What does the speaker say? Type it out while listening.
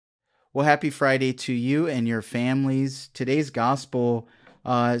Well, happy Friday to you and your families. Today's gospel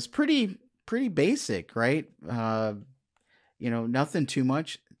is pretty basic, right? Nothing too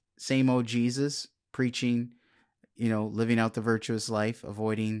much. Same old Jesus preaching, living out the virtuous life,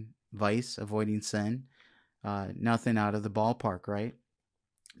 avoiding vice, avoiding sin. Nothing out of the ballpark, right?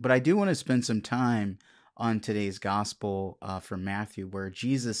 But I do want to spend some time on today's gospel from Matthew, where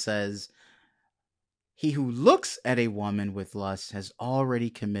Jesus says, "He who looks at a woman with lust has already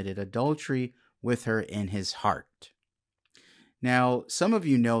committed adultery with her in his heart." Now, some of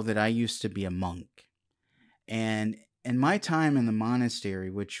you know that I used to be a monk. And in my time in the monastery,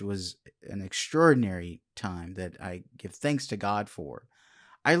 which was an extraordinary time that I give thanks to God for,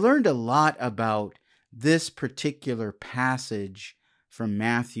 I learned a lot about this particular passage from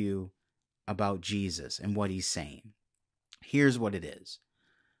Matthew about Jesus and what he's saying. Here's what it is.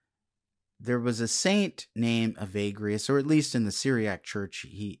 There was a saint named Evagrius, or at least in the Syriac church,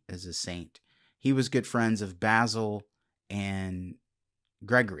 he is a saint. He was good friends of Basil and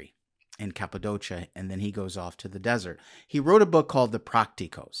Gregory in Cappadocia, and then he goes off to the desert. He wrote a book called the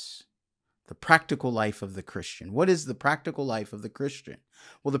Practicos, the practical life of the Christian. What is the practical life of the Christian?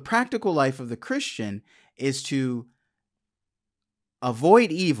 Well, the practical life of the Christian is to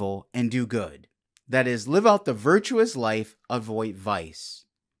avoid evil and do good. That is, live out the virtuous life, avoid vice.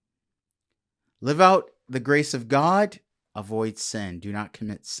 Live out the grace of God, avoid sin. Do not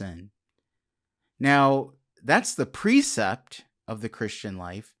commit sin. Now, that's the precept of the Christian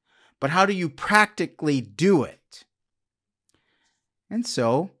life, but how do you practically do it? And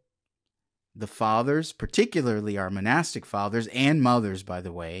so, the fathers, particularly our monastic fathers and mothers, by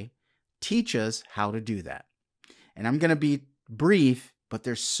the way, teach us how to do that. And I'm going to be brief, but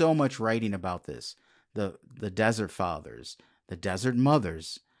there's so much writing about this. The desert fathers, the desert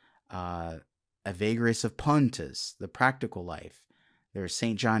mothers, Evagrius of Pontus, the practical life. There's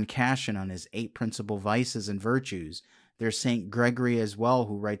St. John Cassian on his 8 principal vices and virtues. There's St. Gregory as well,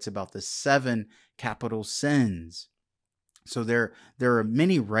 who writes about the 7 capital sins. So there are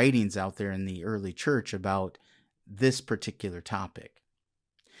many writings out there in the early church about this particular topic.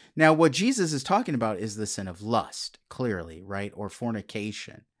 Now, what Jesus is talking about is the sin of lust, clearly, right? Or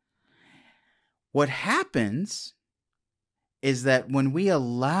fornication. What happens is that when we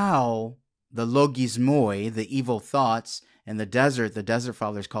allow the logismoi, the evil thoughts, in the desert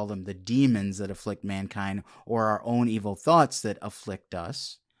fathers call them the demons that afflict mankind, or our own evil thoughts that afflict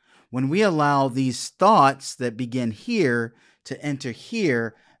us. When we allow these thoughts that begin here to enter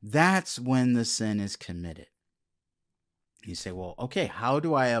here, that's when the sin is committed. You say, well, okay, how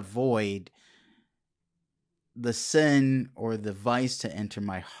do I avoid the sin or the vice to enter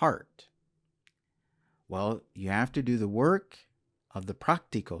my heart? Well, you have to do the work of the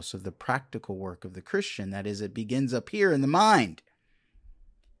practicos, of the practical work of the Christian. That is, it begins up here in the mind.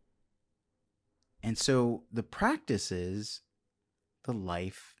 And so the practice is the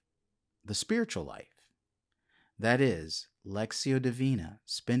life, the spiritual life. That is, Lectio Divina,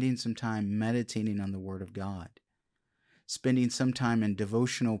 spending some time meditating on the Word of God, spending some time in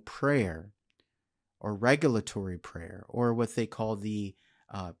devotional prayer or regulatory prayer, or what they call the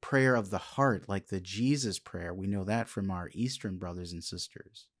prayer of the heart, like the Jesus prayer. We know that from our Eastern brothers and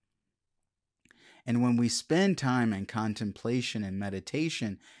sisters. And when we spend time in contemplation and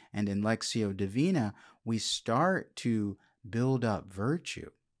meditation and in Lectio Divina, we start to build up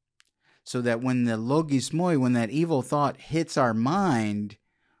virtue. So that when the logismoi, when that evil thought hits our mind,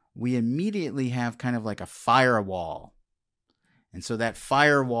 we immediately have kind of like a firewall. And so that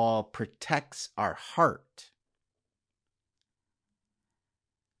firewall protects our heart.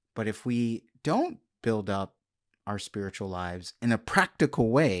 But if we don't build up our spiritual lives in a practical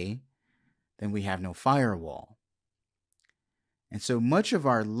way, then we have no firewall. And so much of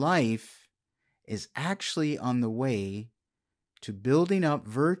our life is actually on the way to building up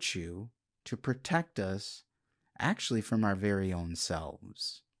virtue to protect us actually from our very own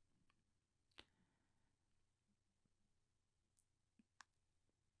selves.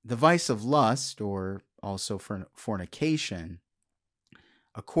 The vice of lust, or also fornication,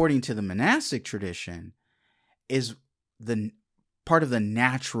 according to the monastic tradition, is the part of the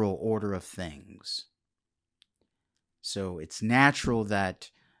natural order of things. So it's natural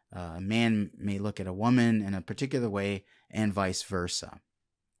that a man may look at a woman in a particular way and vice versa.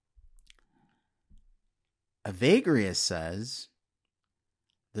 Evagrius says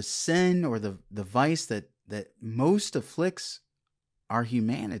the sin or the vice that most afflicts our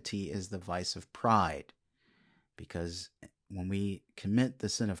humanity is the vice of pride, because when we commit the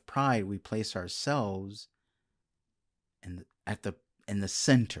sin of pride, we place ourselves in the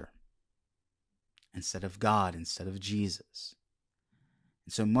center instead of God, instead of Jesus.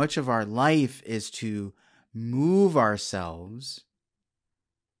 And so much of our life is to move ourselves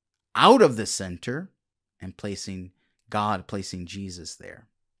out of the center and placing Jesus there.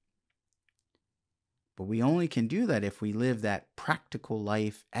 But we only can do that if we live that practical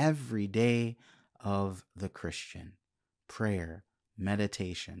life every day of the Christian. Prayer,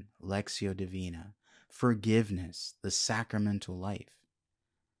 meditation, Lectio Divina, forgiveness, the sacramental life.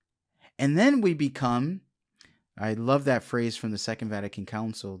 And then we become, I love that phrase from the Second Vatican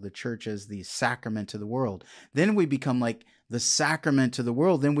Council, the church as the sacrament to the world. Then we become like the sacrament to the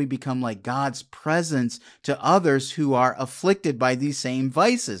world. Then we become like God's presence to others who are afflicted by these same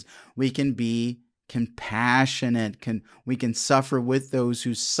vices. We can be compassionate. We can suffer with those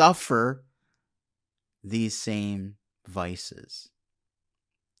who suffer these same vices.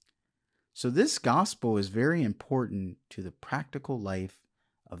 So this gospel is very important to the practical life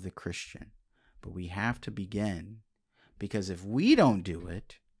of the Christian. But we have to begin, because if we don't do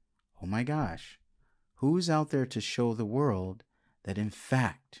it, oh my gosh, who's out there to show the world that in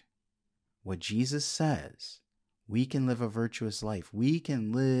fact, what Jesus says, we can live a virtuous life. We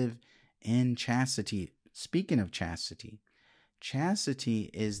can live in chastity. Speaking of chastity, chastity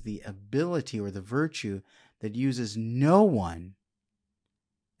is the ability or the virtue that uses no one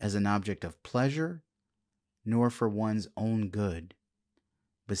as an object of pleasure, nor for one's own good,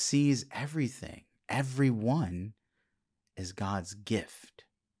 but sees everything, everyone, as God's gift.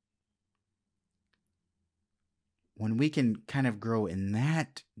 When we can kind of grow in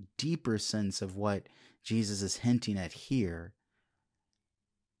that deeper sense of what Jesus is hinting at here,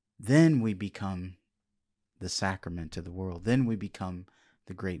 then we become the sacrament to the world. Then we become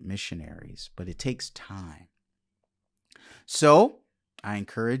the great missionaries. But it takes time. So I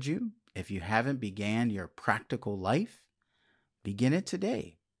encourage you, if you haven't began your practical life, begin it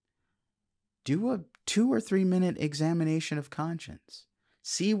today. Do a 2 or 3 minute examination of conscience.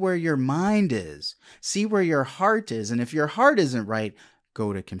 See where your mind is. See where your heart is. And if your heart isn't right,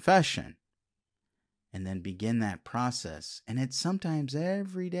 go to confession. And then begin that process. And it's sometimes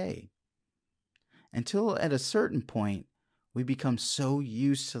every day. Until at a certain point, we become so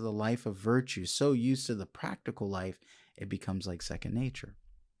used to the life of virtue, so used to the practical life, it becomes like second nature.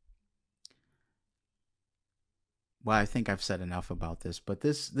 Well, I think I've said enough about this, but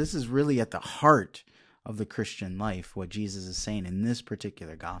this is really at the heart of the Christian life, what Jesus is saying in this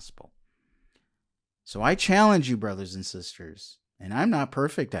particular gospel. So I challenge you, brothers and sisters, and I'm not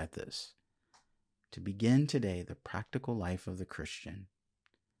perfect at this, to begin today the practical life of the Christian.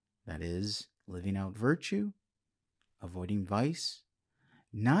 That is, living out virtue, avoiding vice,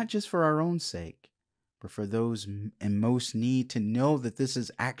 not just for our own sake, but for those in most need to know that this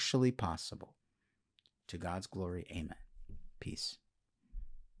is actually possible. To God's glory, amen. Peace.